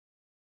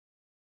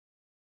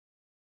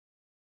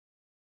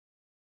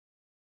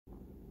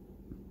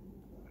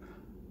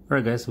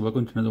Alright guys, so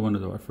welcome to another one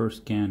of our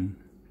FORScan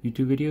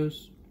YouTube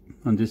videos.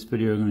 On this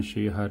video I'm going to show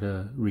you how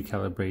to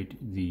recalibrate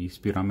the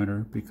speedometer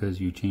because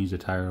you changed the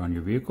tire on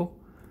your vehicle.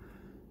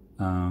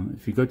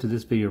 If you go to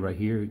this video right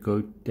here, go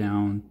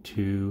down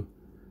to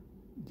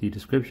the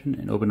description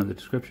and open up the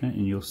description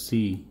and you'll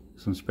see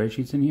some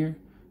spreadsheets in here.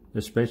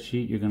 The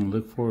spreadsheet you're going to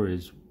look for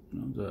is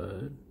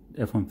the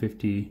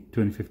F-150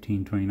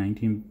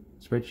 2015-2019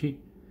 spreadsheet.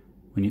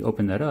 When you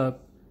open that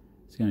up,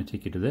 it's going to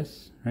take you to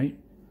this, right?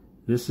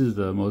 This is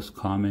the most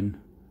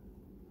common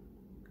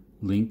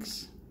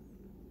links,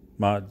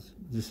 mods.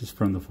 This is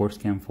from the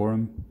FORScan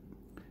forum.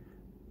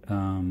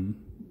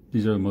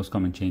 These are the most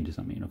common changes,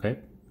 okay?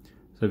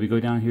 So if you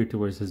go down here to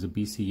where it says the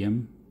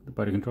BCM, the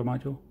body control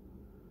module,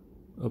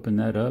 open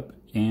that up,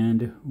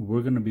 and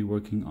we're going to be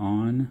working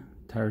on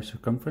tire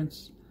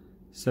circumference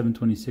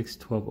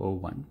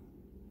 726/1201. All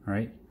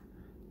right.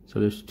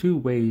 So there's two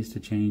ways to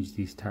change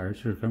these tire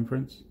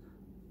circumference.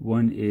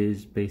 One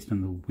is based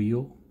on the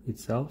wheel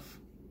itself,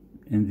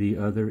 and the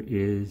other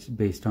is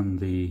based on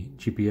the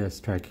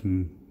GPS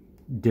tracking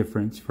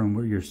difference from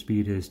where your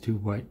speed is to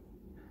what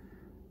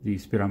the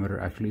speedometer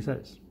actually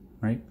says,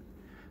 right?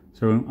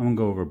 So I'm gonna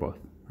go over both,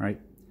 right?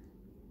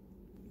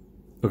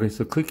 Okay,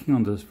 so clicking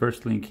on this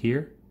first link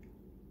here,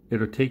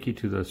 it'll take you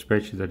to the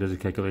spreadsheet that does the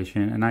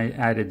calculation, and I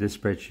added this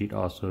spreadsheet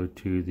also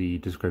to the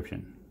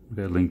description,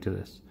 okay, link to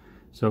this.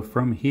 So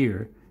from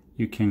here,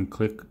 you can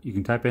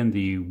type in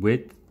the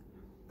width,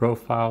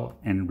 profile,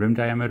 and rim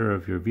diameter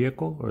of your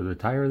vehicle, or the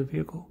tire of the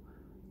vehicle,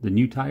 the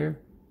new tire,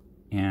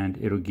 and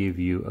it'll give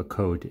you a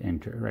code to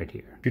enter right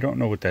here. If you don't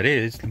know what that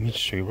is, let me just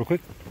show you real quick.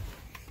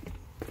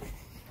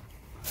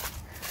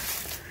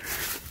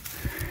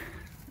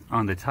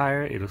 On the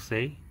tire, it'll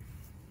say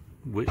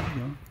width,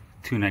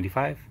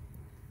 295,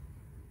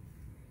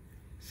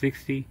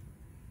 60,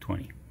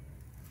 20.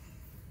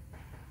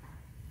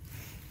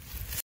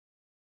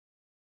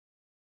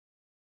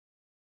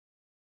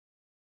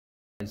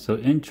 So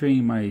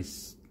entering my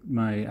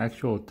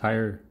actual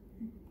tire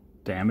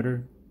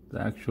diameter,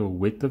 the actual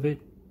width of it,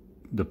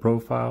 the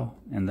profile,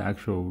 and the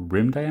actual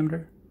rim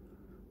diameter,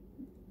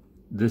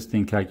 this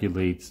thing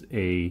calculates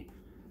a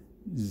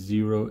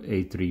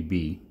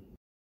 0A3B.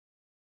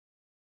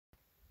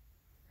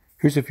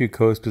 Here's a few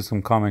codes to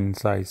some common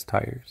size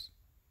tires.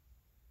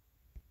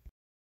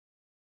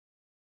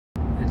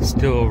 It's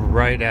still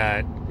right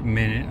at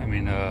minute,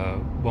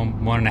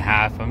 one and a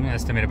half. I'm gonna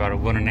estimate about a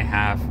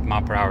 1.5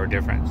 mile per hour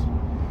difference.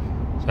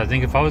 So I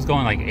think if I was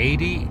going like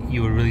 80,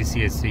 you would really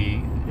see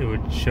it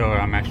would show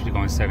I'm actually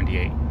going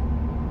 78.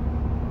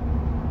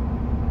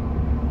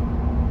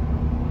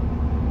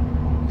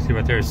 See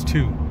right there is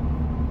 2.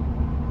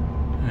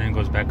 And then it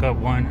goes back up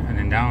 1 and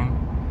then down.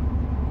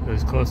 So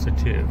it's close to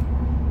 2.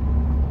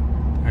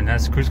 And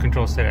that's cruise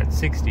control set at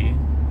 60.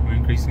 I'm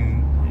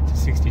increasing it to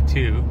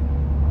 62.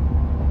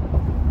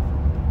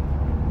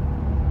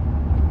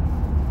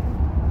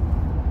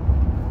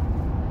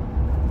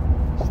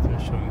 Still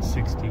showing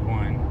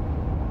 61.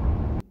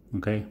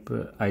 Okay,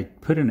 but I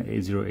put in a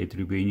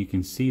 0A3B and you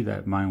can see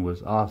that mine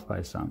was off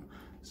by some.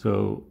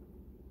 So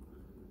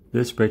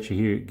this spreadsheet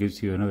here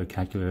gives you another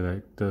calculator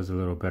that does a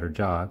little better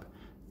job,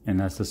 and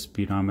that's the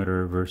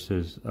speedometer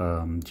versus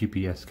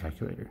GPS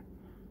calculator.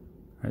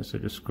 All right, so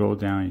just scroll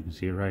down, you can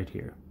see it right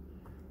here.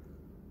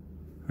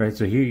 All right,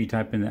 so here you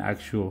type in the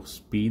actual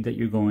speed that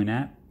you're going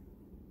at.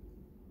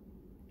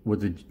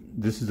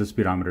 This is the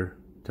speedometer,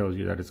 tells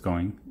you that it's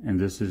going, and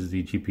this is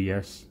the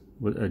GPS.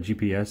 What a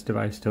GPS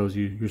device tells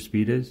you your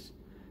speed is,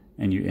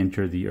 and you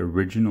enter the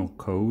original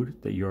code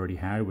that you already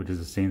had, which is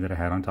the same that I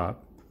had on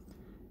top,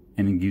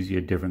 and it gives you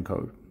a different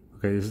code.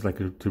 Okay, this is like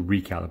to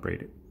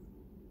recalibrate it.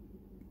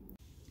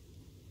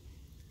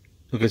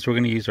 Okay, so we're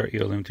going to use our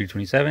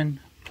ELM327,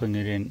 putting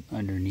it in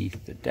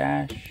underneath the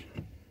dash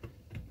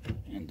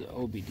and the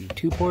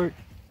OBDII port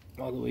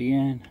all the way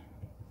in.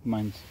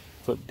 Mine's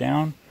flipped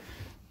down.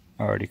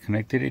 I already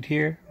connected it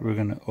here. We're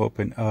going to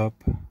open up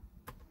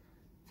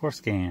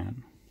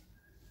FORScan.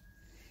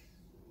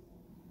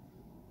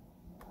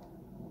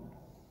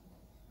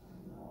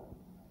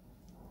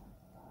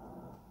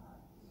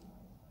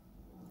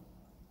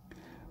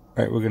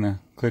 All right, we're going to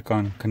click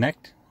on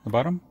connect at the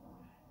bottom.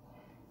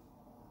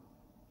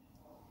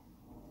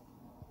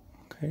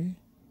 Okay.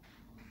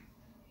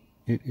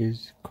 It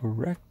is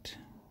correct.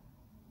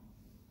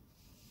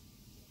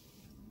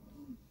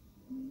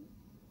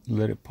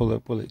 Let it pull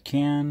up while it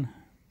can.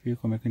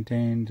 Vehicle may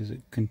contain, does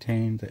it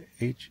contain the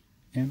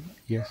HM?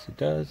 Yes, it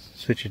does.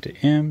 Switch it to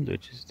M,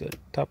 which is the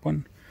top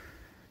one,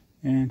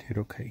 and hit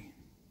OK.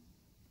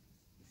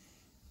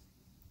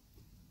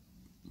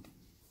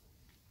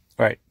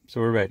 All right,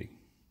 so we're ready.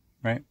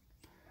 Right,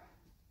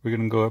 we're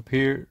gonna go up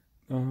here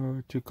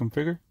to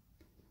configure.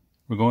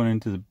 We're going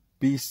into the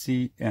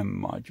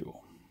BCM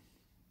module,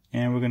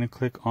 and we're gonna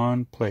click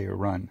on play or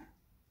run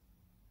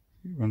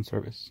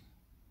service.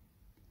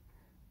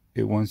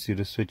 It wants you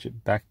to switch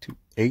it back to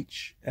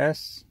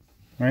HS,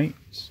 right?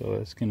 So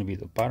that's gonna be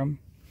the bottom,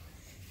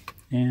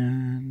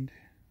 and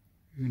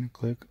you're gonna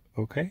click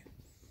OK.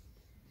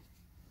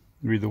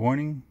 Read the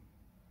warning.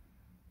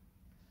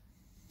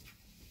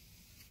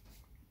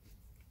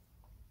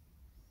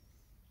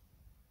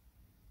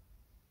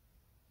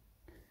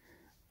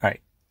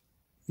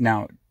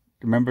 Now,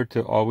 remember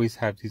to always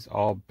have these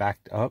all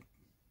backed up,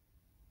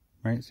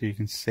 right? So you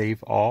can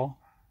save all,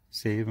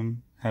 save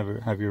them,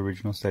 have your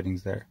original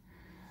settings there.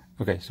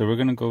 Okay, so we're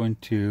gonna go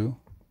into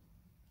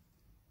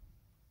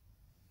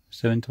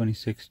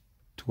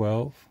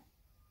 726.12.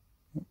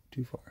 Oh,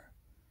 too far.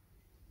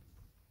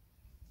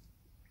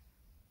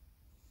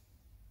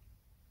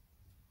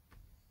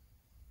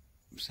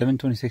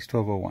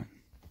 (726.12.01).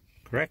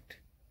 Correct.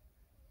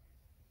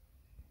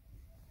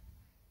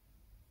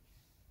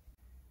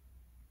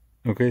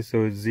 Okay,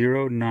 so it's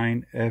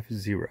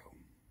 09F0.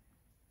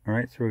 All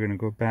right, so we're going to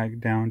go back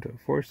down to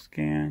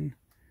FORScan,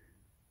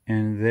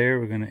 and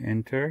there we're going to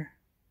enter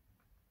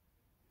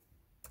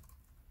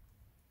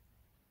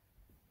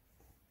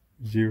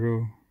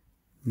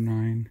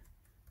 09F0.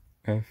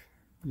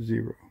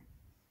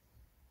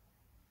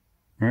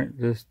 All right,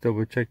 let's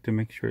double check to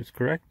make sure it's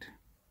correct.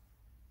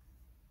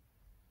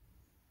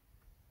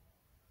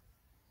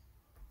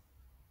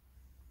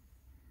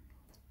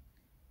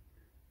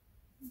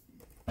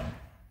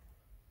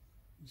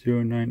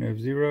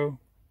 (09F0).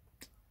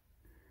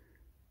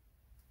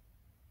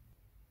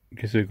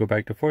 Okay, so we go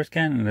back to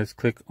FORScan and let's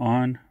click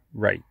on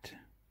write.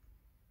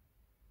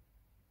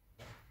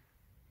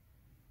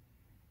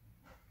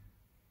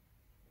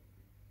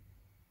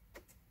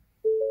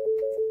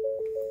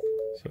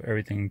 So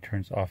everything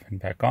turns off and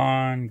back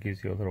on,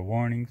 gives you a little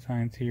warning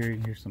signs here. You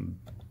hear some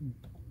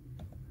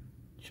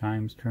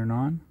chimes turn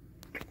on.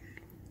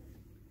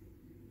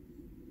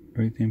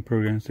 Everything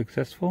programmed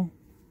successful.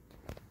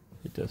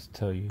 It does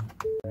tell you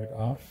turn it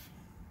off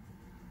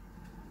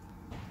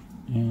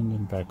and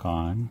then back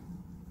on.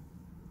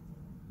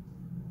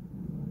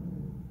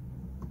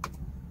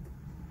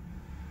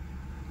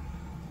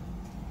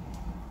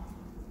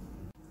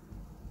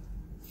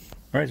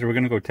 Alright, so we're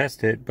going to go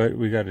test it, but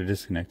we got to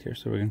disconnect here.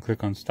 So we're going to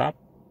click on stop.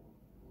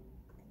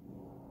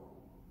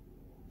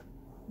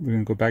 We're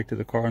going to go back to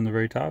the car on the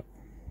very top.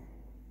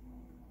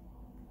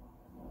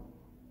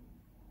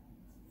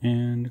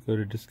 And go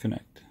to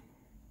disconnect.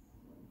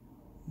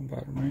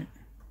 Bottom right.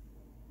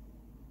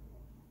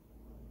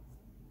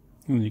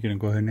 And you're going to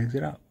go ahead and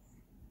exit out.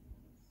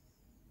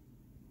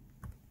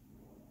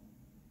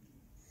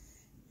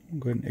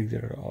 Go ahead and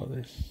exit out all of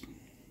this.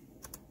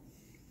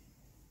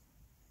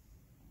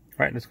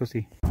 Alright, let's go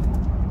see.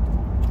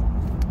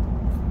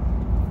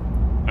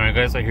 Alright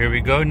guys, so here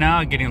we go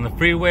now, getting on the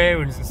freeway.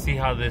 We're just going to see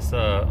how this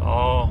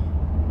all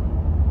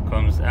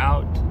comes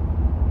out.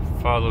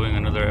 Following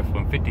another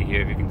F-150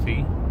 here, if you can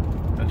see.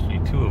 Actually,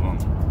 two of them.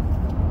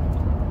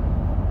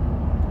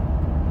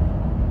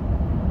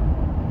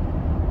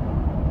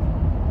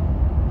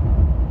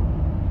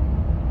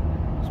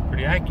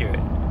 Pretty accurate.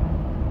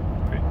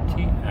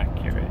 Pretty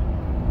accurate.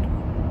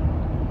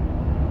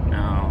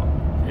 Now,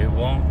 it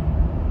won't,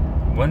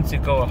 once you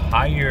go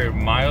higher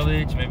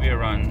mileage, maybe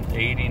around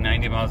 80,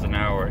 90 miles an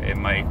hour, it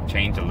might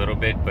change a little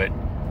bit, but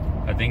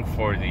I think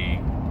for the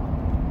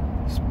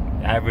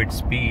average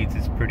speeds,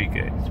 it's pretty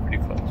good. It's pretty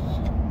close.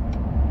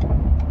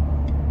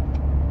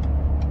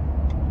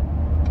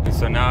 And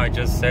so now I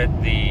just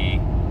set the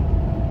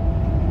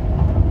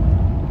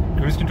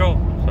cruise control,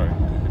 sorry,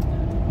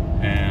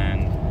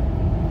 and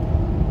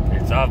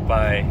it's off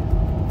by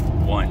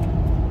 1.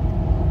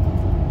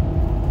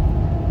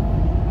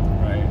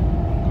 Right,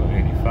 go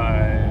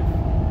 85.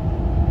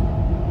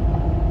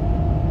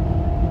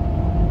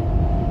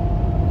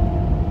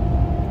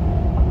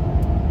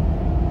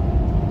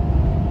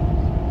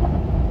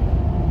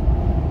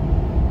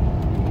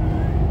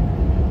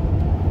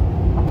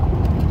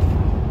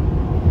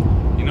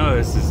 You know,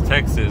 this is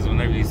Texas.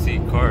 Whenever you see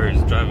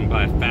cars driving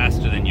by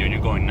faster than you and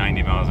you're going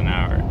 90 miles an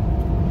hour.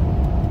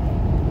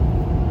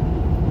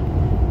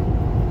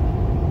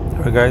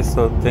 Alright guys,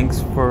 so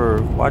thanks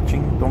for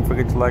watching. Don't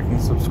forget to like and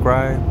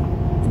subscribe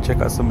and check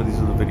out some of these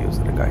other videos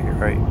that I got here,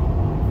 alright?